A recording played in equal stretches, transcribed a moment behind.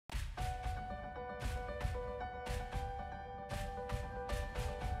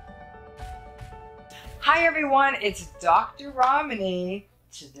Hi everyone, it's Dr. Ramani.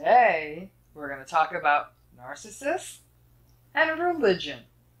 Today we're going to talk about narcissists and religion.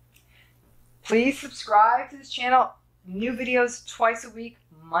 Please subscribe to this channel. New videos twice a week,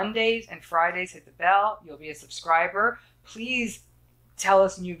 Mondays and Fridays. Hit the bell. You'll be a subscriber. Please tell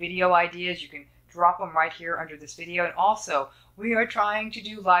us new video ideas. You can drop them right here under this video. And also, we are trying to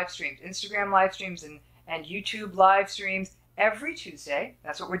do live streams, Instagram live streams and YouTube live streams every Tuesday.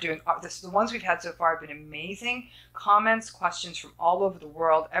 That's what we're doing. The ones we've had so far have been amazing. Comments, questions from all over the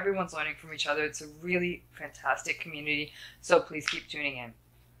world. Everyone's learning from each other. It's a really fantastic community. So please keep tuning in.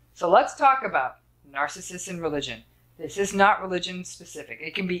 So let's talk about narcissists and religion. This is not religion specific.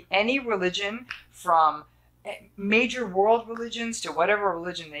 It can be any religion, from major world religions to whatever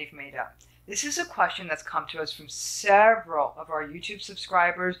religion they've made up. This is a question that's come to us from several of our YouTube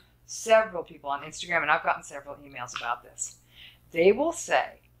subscribers, several people on Instagram, and I've gotten several emails about this. They will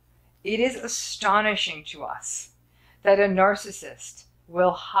say, it is astonishing to us that a narcissist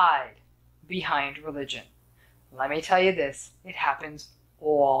will hide behind religion. Let me tell you this, it happens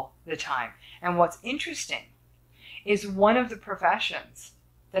all the time. And what's interesting is one of the professions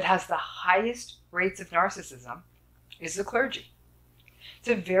that has the highest rates of narcissism is the clergy. It's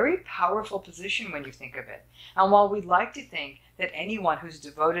a very powerful position when you think of it. And while we'd like to think that anyone who's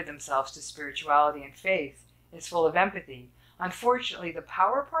devoted themselves to spirituality and faith is full of empathy, unfortunately, the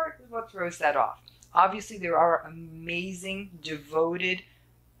power part is what throws that off. Obviously, there are amazing, devoted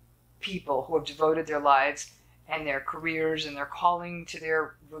people who have devoted their lives and their careers and their calling to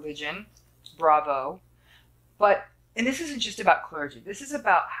their religion. Bravo. And this isn't just about clergy. This is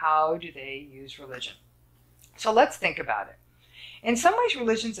about how do they use religion. So let's think about it. In some ways,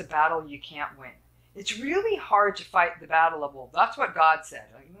 religion's a battle you can't win. It's really hard to fight the battle of, well, that's what God said.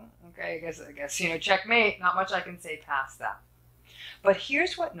 Like, okay, I guess, checkmate. Not much I can say past that. But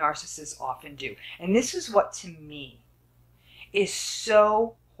here's what narcissists often do. And this is what, to me, is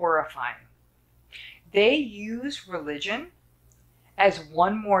so horrifying. They use religion as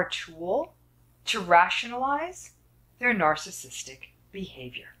one more tool to rationalize their narcissistic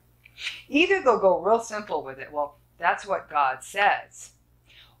behavior. Either they'll go real simple with it, well, that's what God says,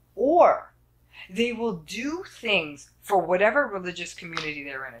 or they will do things for whatever religious community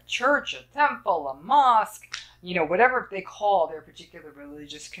they're in, a church, a temple, a mosque, whatever they call their particular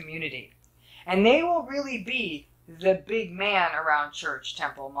religious community. And they will really be the big man around church,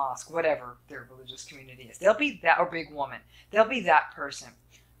 temple, mosque, whatever their religious community is. They'll be that, or big woman. They'll be that person,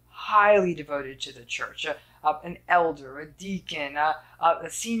 highly devoted to the church, an elder, a deacon, a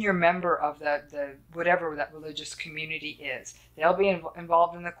senior member of the whatever that religious community is. They'll be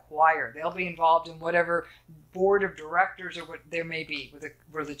involved in the choir. They'll be involved in whatever board of directors or what there may be with a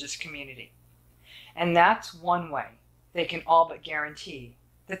religious community. And that's one way they can all but guarantee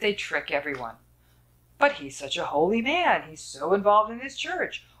that they trick everyone. But he's such a holy man. He's so involved in his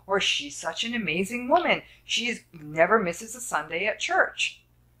church. Or she's such an amazing woman. She never misses a Sunday at church.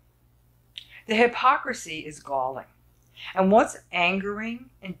 The hypocrisy is galling. And what's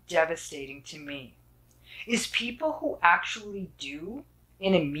angering and devastating to me is people who actually do,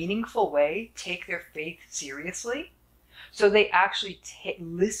 in a meaningful way, take their faith seriously. So they actually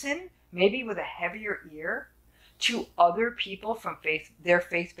listen, maybe with a heavier ear, to other people from their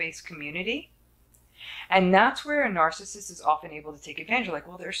faith-based community. And that's where a narcissist is often able to take advantage. Like,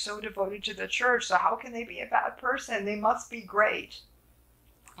 well, they're so devoted to the church, so how can they be a bad person? They must be great.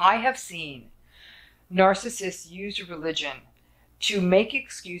 I have seen narcissists use religion to make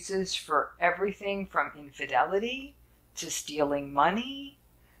excuses for everything from infidelity to stealing money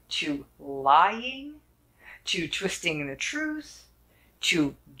to lying to twisting the truth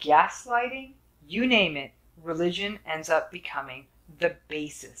to gaslighting. You name it, religion ends up becoming the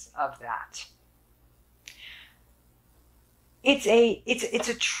basis of that. It's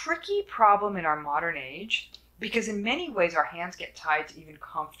a tricky problem in our modern age because in many ways our hands get tied to even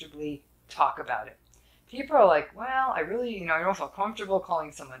comfortably talk about it. People are like, well, I really, I don't feel comfortable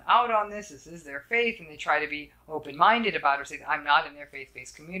calling someone out on this. This is their faith, and they try to be open-minded about it, or say, I'm not in their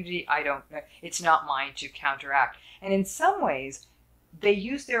faith-based community. It's not mine to counteract. And in some ways, they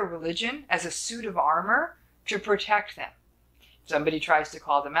use their religion as a suit of armor to protect them. If somebody tries to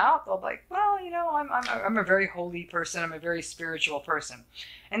call them out, they'll be like, well, I'm a very holy person. I'm a very spiritual person.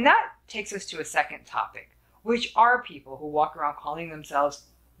 And that takes us to a second topic, which are people who walk around calling themselves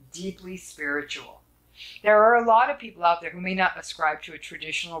deeply spiritual. There are a lot of people out there who may not ascribe to a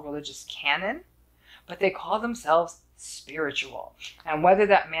traditional religious canon, but they call themselves spiritual. And whether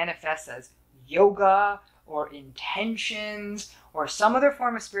that manifests as yoga or intentions or some other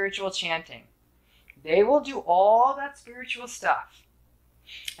form of spiritual chanting, they will do all that spiritual stuff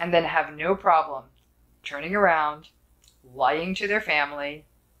and then have no problem turning around, lying to their family,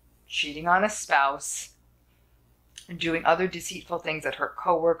 cheating on a spouse, and doing other deceitful things that hurt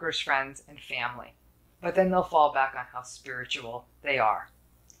coworkers, friends, and family. But then they'll fall back on how spiritual they are.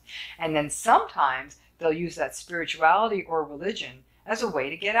 And then sometimes they'll use that spirituality or religion as a way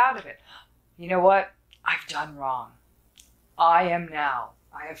to get out of it. You know what? I've done wrong. I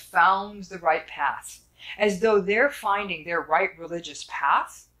have found the right path. As though their finding their right religious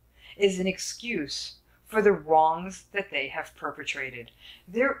path is an excuse for the wrongs that they have perpetrated.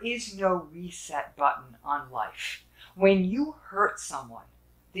 There is no reset button on life. When you hurt someone,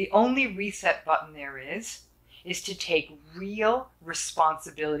 the only reset button there is to take real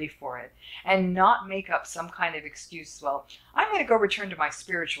responsibility for it and not make up some kind of excuse. Well, I'm going to go return to my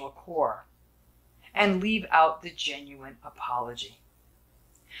spiritual core, and leave out the genuine apology.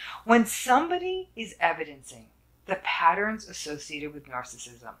 When somebody is evidencing the patterns associated with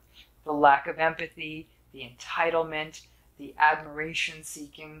narcissism, the lack of empathy, the entitlement, the admiration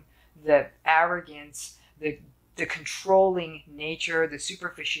seeking, the arrogance, the controlling nature, the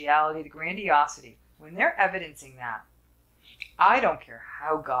superficiality, the grandiosity, when they're evidencing that, I don't care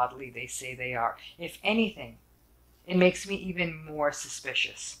how godly they say they are. If anything, it makes me even more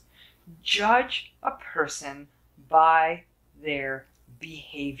suspicious. Judge a person by their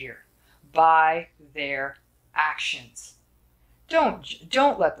behavior, by their actions.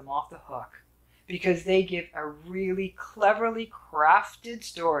 Don't let them off the hook because they give a really cleverly crafted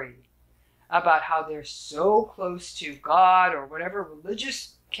story about how they're so close to God or whatever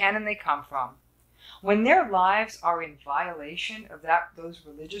religious canon they come from. When their lives are in violation of those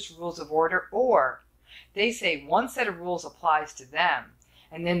religious rules of order, or they say one set of rules applies to them,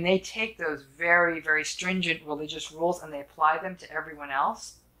 and then they take those very, very stringent religious rules and they apply them to everyone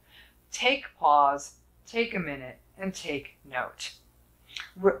else, take pause, take a minute, and take note.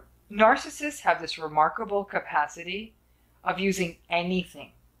 Narcissists have this remarkable capacity of using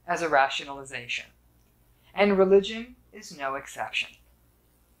anything as a rationalization, and religion is no exception.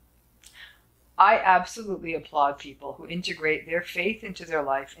 I absolutely applaud people who integrate their faith into their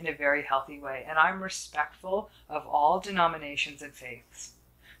life in a very healthy way, and I'm respectful of all denominations and faiths.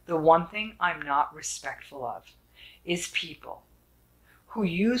 The one thing I'm not respectful of is people who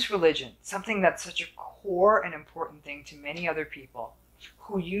use religion, something that's such a core and important thing to many other people,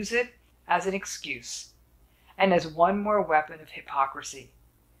 who use it as an excuse and as one more weapon of hypocrisy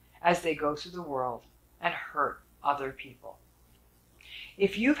as they go through the world and hurt other people.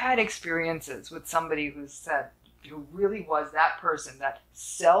 If you've had experiences with somebody who really was that person, that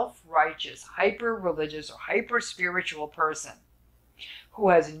self-righteous, hyper-religious or hyper-spiritual person who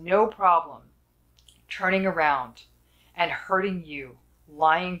has no problem turning around and hurting you,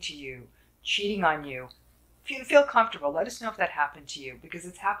 lying to you, cheating on you, if you feel comfortable, let us know if that happened to you, because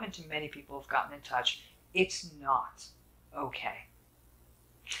it's happened to many people who've gotten in touch. It's not okay.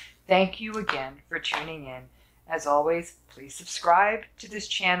 Thank you again for tuning in. As always, please subscribe to this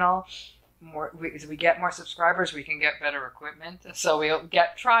channel. As we get more subscribers, we can get better equipment. So we'll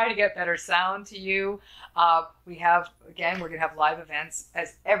try to get better sound to you. We're going to have live events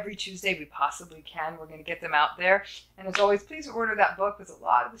as every Tuesday we possibly can. We're going to get them out there. And as always, please order that book, because a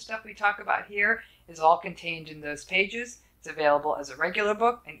lot of the stuff we talk about here is all contained in those pages. It's available as a regular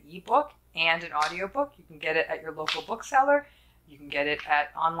book, an ebook, and an audiobook. You can get it at your local bookseller. You can get it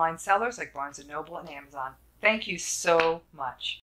at online sellers like Barnes & Noble and Amazon. Thank you so much.